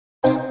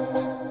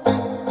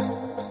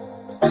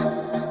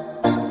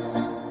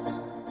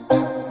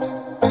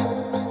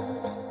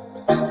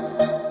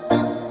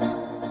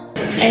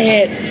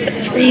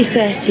It's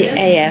 3:30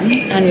 AM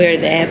and we're at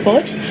the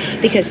airport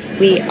because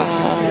we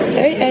are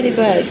very early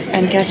birds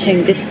and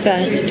catching the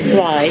first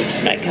flight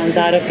that comes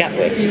out of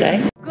Gatwick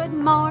today. Good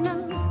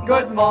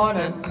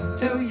morning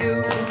to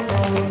you.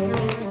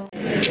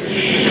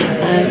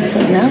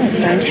 So now it's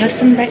time to have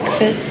some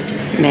breakfast.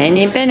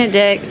 Many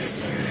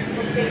Benedicts,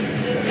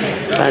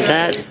 but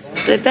that's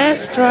the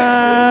best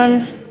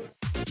one.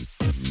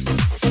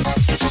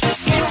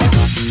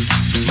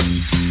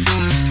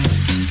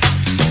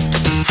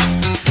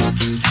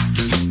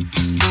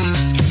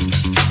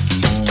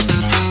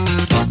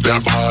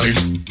 That body.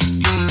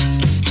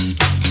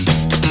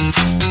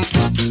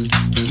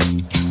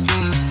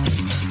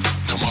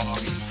 Come on.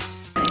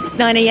 It's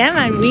 9 AM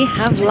and we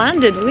have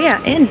landed. We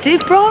are in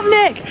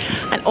Dubrovnik.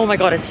 And oh my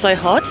god, it's so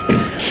hot.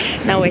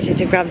 Now waiting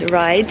to grab the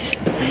ride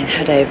and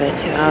head over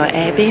to our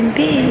Airbnb.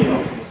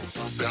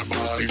 That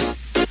body.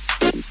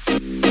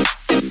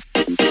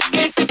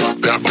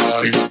 That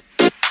body.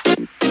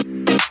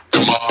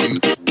 Come on.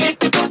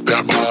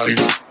 That body.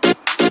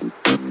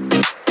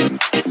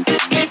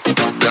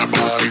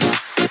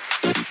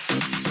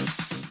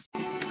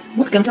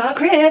 Welcome to our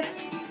crib.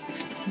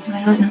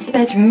 My master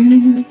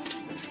bedroom.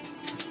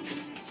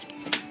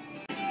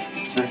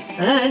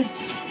 Hi.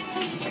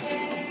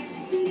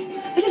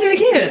 This is really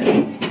cute.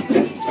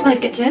 Nice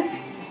kitchen.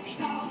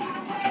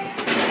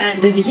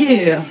 And the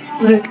view.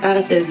 Look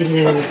at the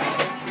view.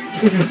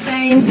 This is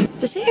insane.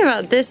 It's a shame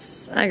about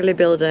this ugly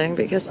building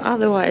because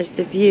otherwise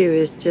the view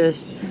is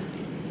just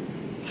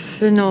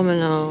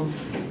phenomenal.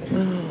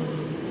 Oh.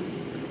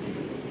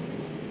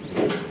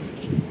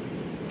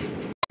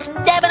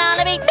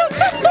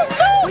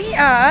 We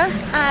are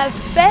at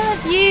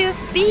Bellevue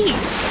Beach,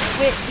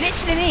 which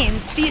literally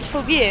means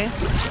beautiful view,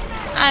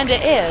 and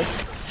it is.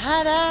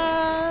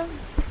 Ta-da!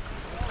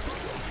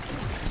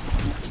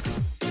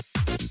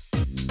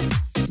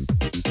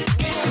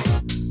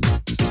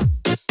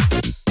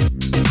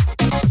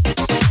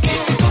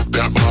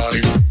 That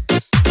body.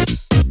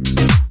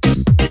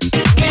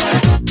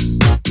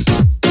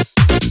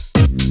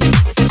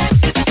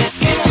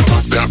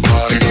 That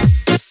body.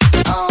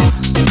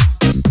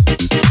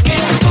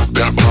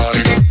 That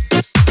body.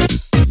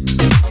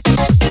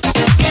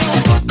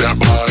 That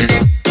body.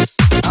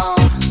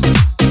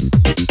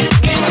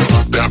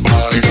 That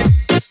body.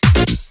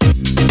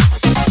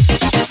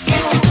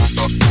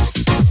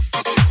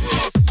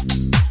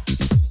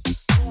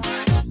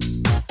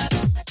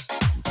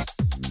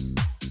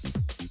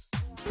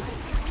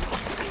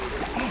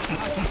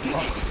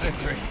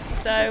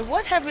 So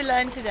what have we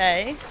learned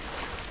today?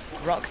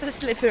 Rocks are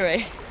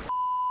slippery.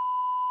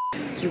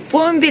 You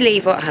won't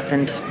believe what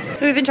happened.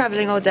 We've been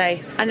travelling all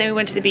day and then we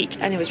went to the beach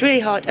and it was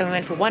really hot and we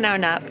went for a 1 hour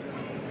nap.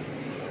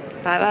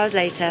 5 hours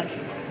later,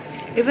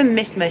 we even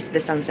missed most of the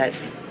sunset.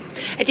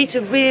 At least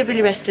we're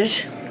really rested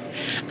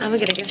and we're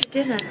gonna go for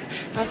dinner.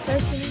 Our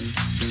first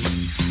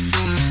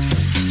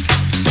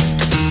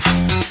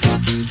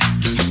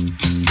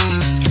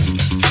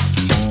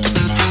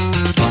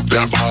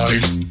That body.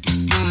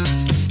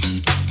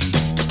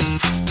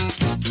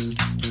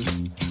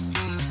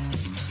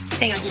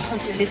 I think I can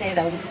confidently say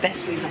that was the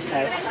best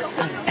risotto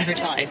I've ever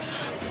tried.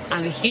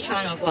 I'm a huge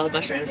fan of wild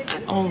mushrooms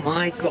and oh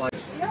my god.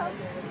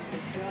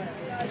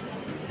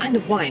 And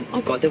the wine,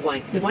 oh god, the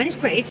wine is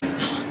great.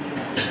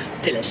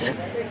 Delicious.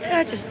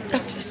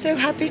 I'm just so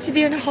happy to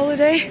be on a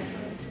holiday.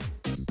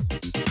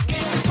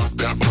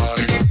 That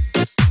body.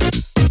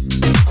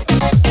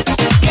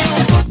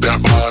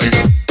 That body.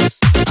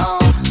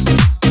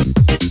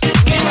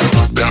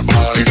 That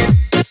body.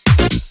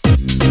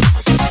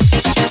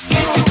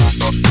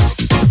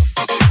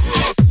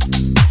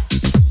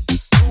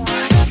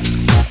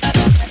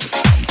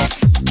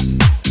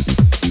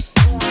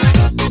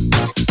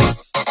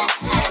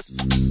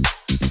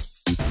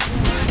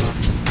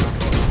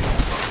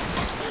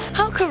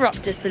 How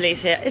corrupt is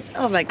police here? It's,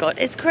 oh my god,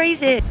 it's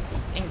crazy.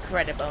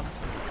 Incredible.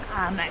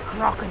 I'm a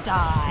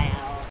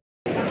crocodile.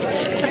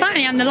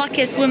 Apparently I'm the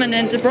luckiest woman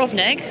in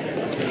Dubrovnik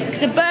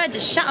because a bird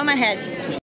just shat on my head.